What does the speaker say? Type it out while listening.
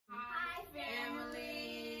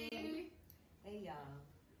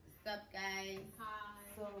What's up, guys? Hi.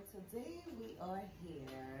 So today we are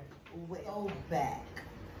here with a throwback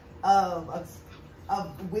of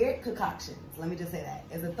weird concoctions. Let me just say that.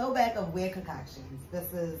 It's a throwback of weird concoctions.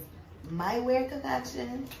 This is my weird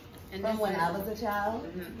concoction from when I was a child.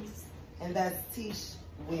 And that's Tish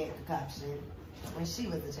weird concoction when she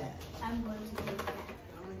was a child. I'm going to do that.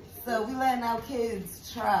 So we letting our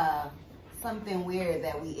kids try something weird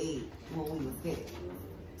that we ate when we was kids.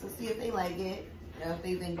 To see if they like it or if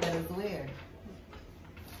they think that it's weird.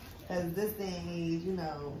 Because this day and age, you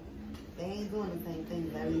know, they ain't doing the same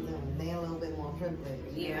things that we doing. They a little bit more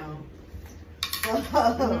privileged, you know? So,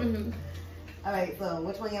 all right, so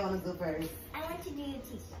which one y'all want to do first? I want to do your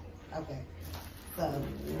teeth. Okay. So,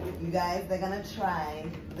 you guys, they're going to try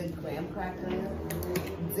the graham cracker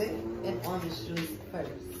dip and orange juice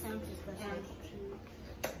first.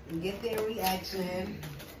 And get their reaction,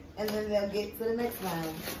 and then they'll get to the next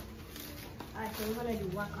round. Alright, so we're going to do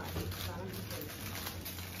one card.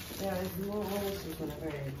 There is more orange juice in a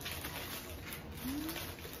bird.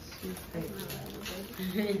 She's crazy.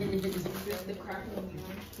 Is this the cracker and the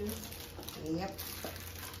orange juice? Yep.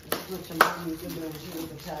 This is what your mom used to do when she was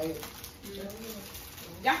a child.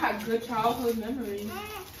 Y'all had good childhood memories.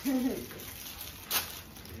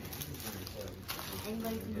 I'm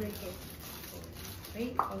going to drink it.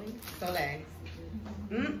 Wait, Soleil.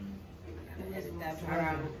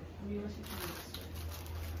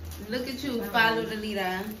 Look at you, follow the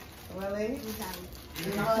leader. Really?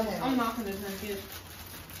 Go ahead. I'm not gonna drink it.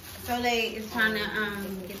 Soleil is trying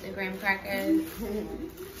to get the graham crackers.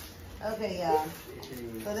 Okay, y'all.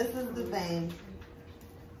 So this is the thing.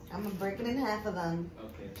 I'm gonna break it in half of them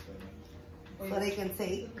so they can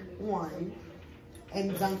take one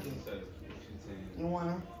and dunk it. You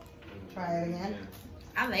wanna try it again?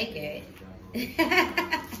 I like it.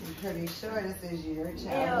 I'm pretty sure this is your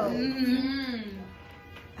child.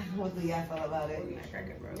 What do y'all feel about it?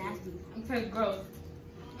 Nasty. It tastes gross.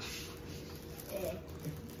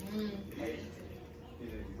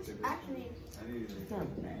 Actually, It's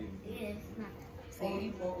not bad. it's not. See? I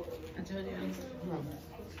told you.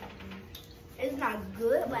 It's not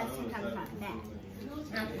good, but sometimes not bad.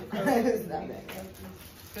 It's not bad.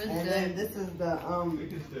 It's And good. then this is the honey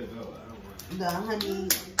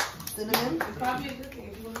cinnamon. It's probably a good thing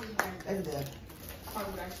if you want to do that. That's good.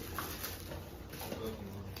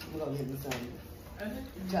 We're gonna give me some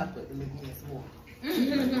chocolate to make me small.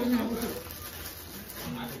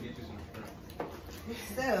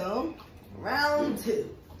 So, round two.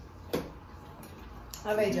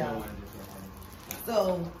 All right, y'all.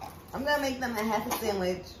 So, I'm gonna make them a half a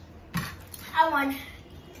sandwich. I won.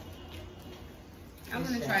 I'm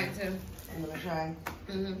gonna try it too. I'm gonna try.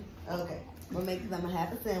 Mm-hmm. Okay, we'll make them a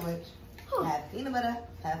half a sandwich. Half peanut butter,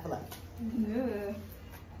 half fluff.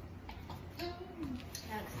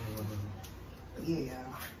 Yeah.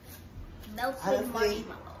 Melted Honestly,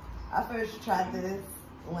 marshmallow. I first tried this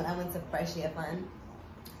when I went to Fresh Air Fun.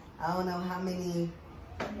 I don't know how many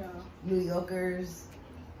New Yorkers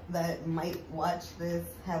that might watch this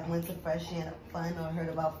have went to Fresh Air Fun or heard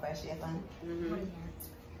about Fresh Air Fun.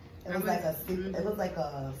 It was like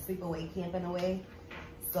a sleepaway camp in a way.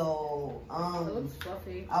 So It looks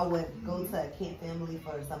fluffy. I would go to a camp family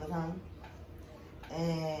for summertime,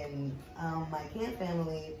 and my camp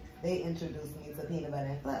family, they introduced me to peanut butter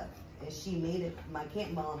and fluff, and she made it. My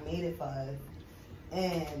camp mom made it for us,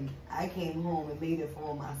 and I came home and made it for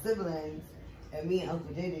all my siblings, and me and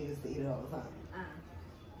Uncle JJ used to eat it all the time.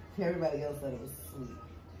 Everybody else said it was sweet.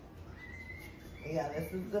 But yeah,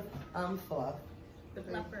 this is the fluff. The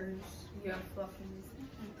fluffers. Yeah, fluffies.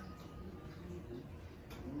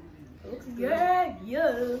 Looks good. Yeah.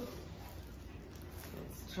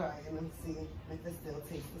 Let's try it and see if it still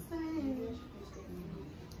tastes the same.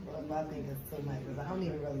 But I think it's too much because I don't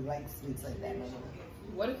even really like sweets like that no more.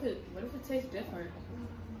 What if it tastes different?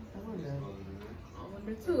 I wonder. I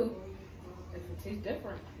wonder too. If it tastes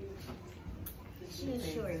different. She's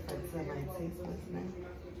sure. It's might taste different.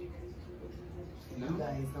 You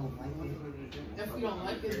guys don't like it. If you don't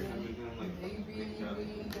like it, then maybe you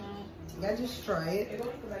don't. Yeah, just try it.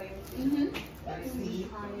 See.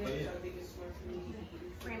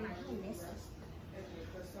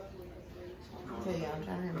 Okay, yeah, I'm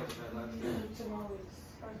trying to.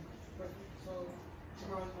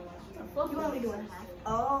 You want me to do it half?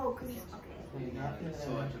 Oh, cause okay. You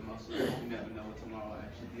never know what tomorrow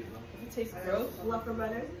actually be like. It tastes gross. Fluffer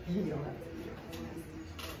butter. You don't have to.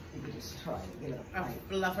 You can just try it, you know.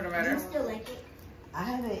 Fluff for the Do you butter. still like it? I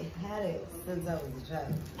haven't had it since I was a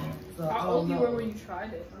child. So I How don't old you know. were when you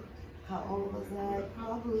tried it? How old was I?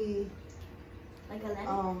 Probably Like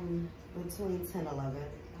 11? between 10 and 11.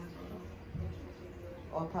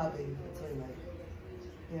 Or probably between like,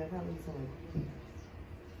 yeah, probably between.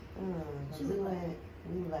 Cause we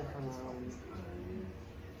left from well,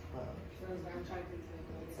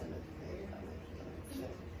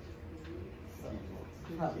 so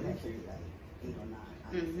probably have to be like 8 or 9.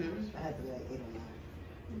 I had to be like 8 or 9.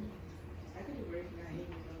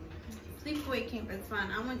 Sleepaway camp is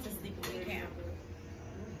fun. I went to sleepaway camp.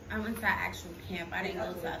 I went to an actual camp. I didn't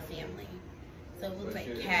go to a family. So it was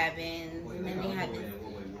like cabins, and then they had this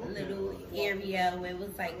little area where it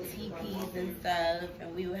was like teepees and stuff,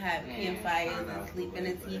 and we would have campfires and sleep in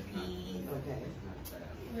the teepees. Okay.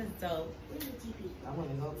 It was dope. Where's the TP? I want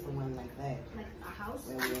to go to one like that. Like a house?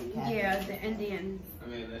 Where we're in cabins. Yeah, the Indians I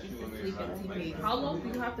mean, that's used you to want me sleep to in teepees. How long do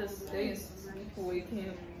you have to stay in sleepaway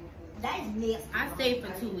camp? That is nasty. I stayed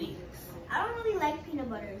for 2 weeks. I don't really like peanut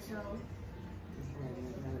butter, so.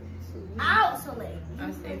 Ow, so late.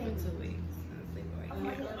 I stayed for 2 weeks in sleepaway Oh camp.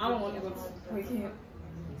 my God. I don't want to go to sleepaway camp.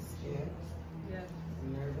 I'm scared. Yeah. I'm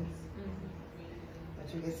nervous. But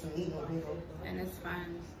you get some eating with people. And it's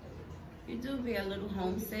fun. You do be a little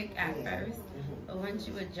homesick at first, but once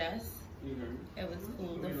you adjust, it was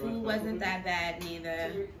cool. The food wasn't that bad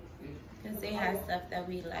neither, because they had stuff that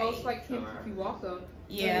we like. Oh, it's like Camp Kikiwaka.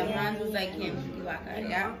 Yeah, mine was like Camp Kikiwaka.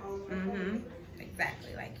 Yeah.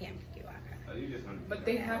 Exactly like Camp Kikiwaka. But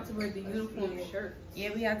they had to wear the uniform shirt.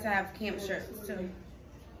 Yeah, we had to have camp shirts too.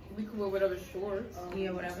 We could wear whatever shorts.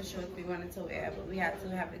 Yeah, whatever shorts we wanted to wear, but we had to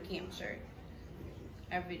have a camp shirt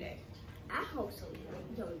every day. I hope so.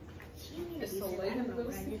 Yo, she need to It's be so sick. I late don't to know go to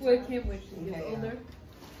what I did. sleepaway camp when she gets Okay, older.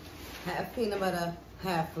 Half peanut butter,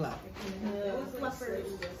 half fluff. Fluffers.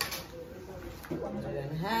 Put it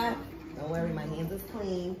in half. Don't worry, my hands is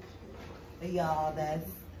clean. For y'all that's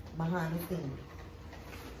behind the scenes.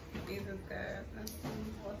 These is good. Let's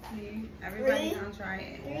see. Everybody's gonna try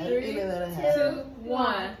it. Half peanut butter, half 2,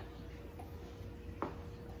 1.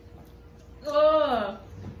 Ugh.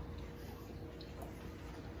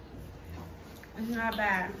 It's not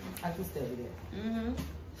bad. I can still eat it.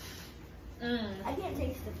 I can't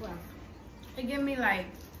taste the fluff. It give me like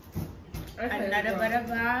Okay, another bro. butter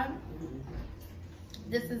vibe.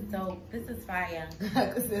 This is dope. This is fire. I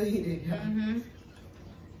can still eat it. Y'all.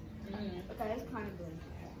 Okay, that's kind of good.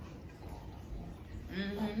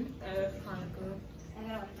 That's kind of good. I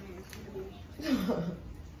got like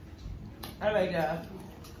All right, y'all.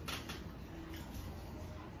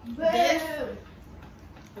 This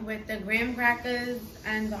with the graham crackers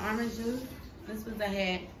and the orange juice. This was a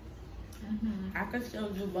hit. I could still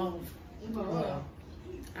do both. Well,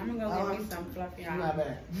 I'm gonna go get me some fluffy not y'all.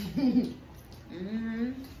 bad. Can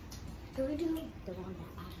we do the one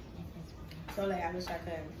that So like, I wish I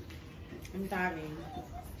could. I'm starving.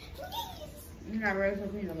 I'm not ready for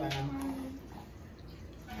peanut butter.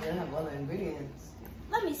 They have other ingredients.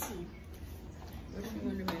 Let me see. What you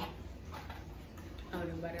want to make? Oh, the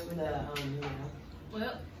butter with The, the.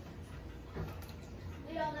 Well,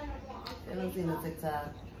 they don't see no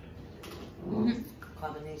TikTok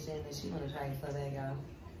combination, and she wanna try it so bad, y'all.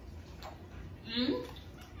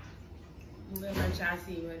 We'll let y'all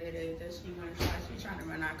see what it is that she want to try. She's trying to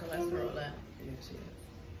run our cholesterol up. Yeah, she is.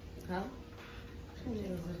 Huh?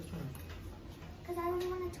 Because I don't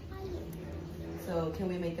want to try it. So can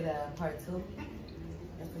we make it a part 2?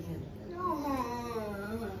 Yes, we can. No.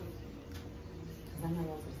 'Cause I'm not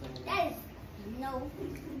one for so That is no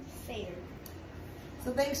fair.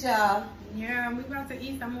 So thanks, y'all. Yeah, we about to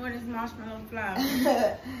eat some more of this marshmallow flour.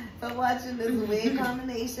 for watching this weird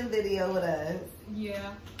combination video with us.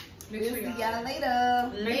 yeah. Make We'll sure see y'all y'all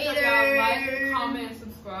later. Make sure y'all like, comment, and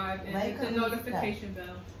subscribe, and Like, hit the comment, notification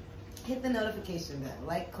bell. Hit the notification bell,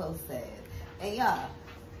 like Chloe said. And y'all,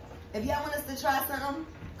 if y'all want us to try something,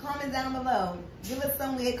 comment down below. Give us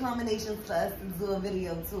some weird combinations for us to do a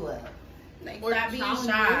video to it. Like, Or stop being challenges.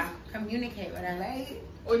 shy. Communicate with us. Right?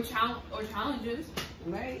 Or challenges.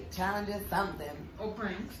 Right? Challenges, something. Or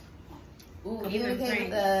pranks. Ooh, Communicate even with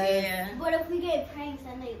pranks. us. Yeah. But if we get pranks,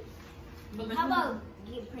 then they. But How about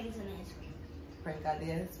get pranks on Instagram? Prank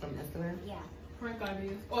ideas from Instagram. Yeah. prank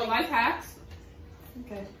ideas? Or life hacks?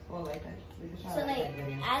 Okay. Or like that. We can try So like like that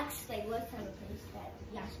video. ask like what type of pranks that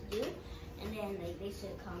y'all should do, and then like they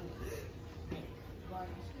should comment. Like,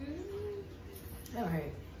 All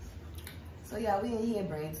right. So yeah, we in here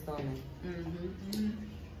brainstorming.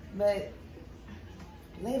 But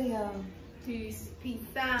later, y'all. Peace. Peace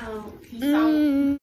out. Peace out.